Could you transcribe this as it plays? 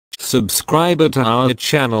subscriber to our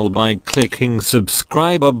channel by clicking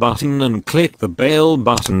subscriber button and click the bell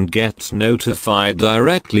button. Get notified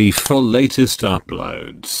directly for latest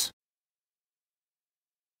uploads.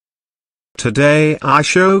 Today I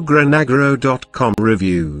show Granagro.com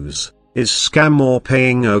reviews. Is scam or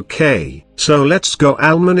paying okay? So let's go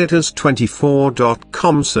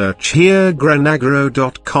Almonitas24.com, search here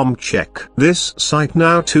Granagro.com, check this site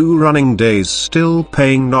now, 2 running days still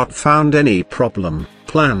paying, not found any problem.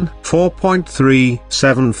 Plan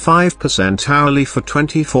 4.375% hourly for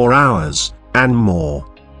 24 hours, and more.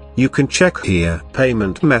 You can check here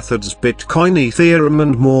payment methods: Bitcoin, Ethereum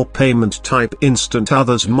and more. Payment type: instant.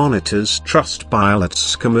 Others: monitors, Trustpilot,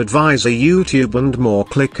 Scam Advisor, YouTube and more.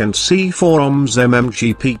 Click and see forums: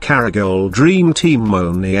 MMGP, Caragold, Dream Team,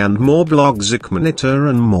 Money and more. Blogs, Monitor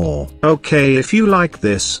and more. Okay, if you like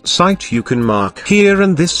this site you can mark here,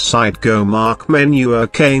 and this site go mark menu.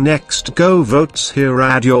 Okay, next go votes here,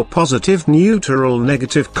 add your positive, neutral,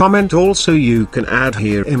 negative comment. Also you can add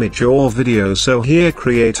here image or video, so here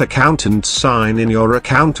create account and sign in your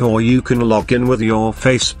account, or you can log in with your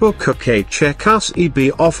Facebook. Okay, check us EB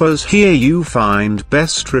offers. Here you find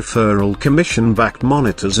best referral commission backed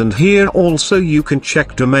monitors, and here also you can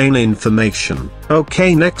check domain information.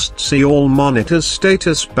 Okay, next see all monitors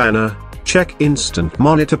status banner. Check instant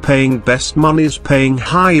monitor paying, best monies paying,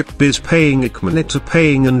 Hypebiz paying, Monitor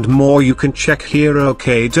paying and more. You can check here.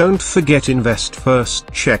 Okay, don't forget invest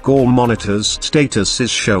first. Check all monitors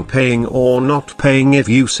statuses show paying or not paying. If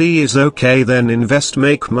you see is okay, then invest,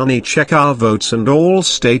 make money. Check our votes and all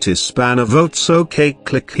status banner votes. Okay,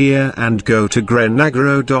 click here and go to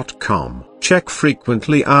Granagro.com. Check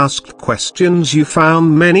frequently asked questions. You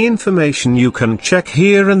found many information you can check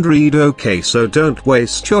here and read. Okay, so don't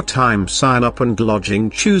waste your time. Sign up and lodging,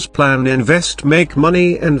 choose plan, invest, make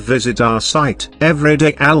money and visit our site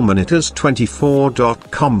everyday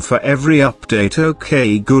Almonitas24.com for every update.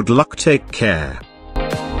 Okay, good luck, take care.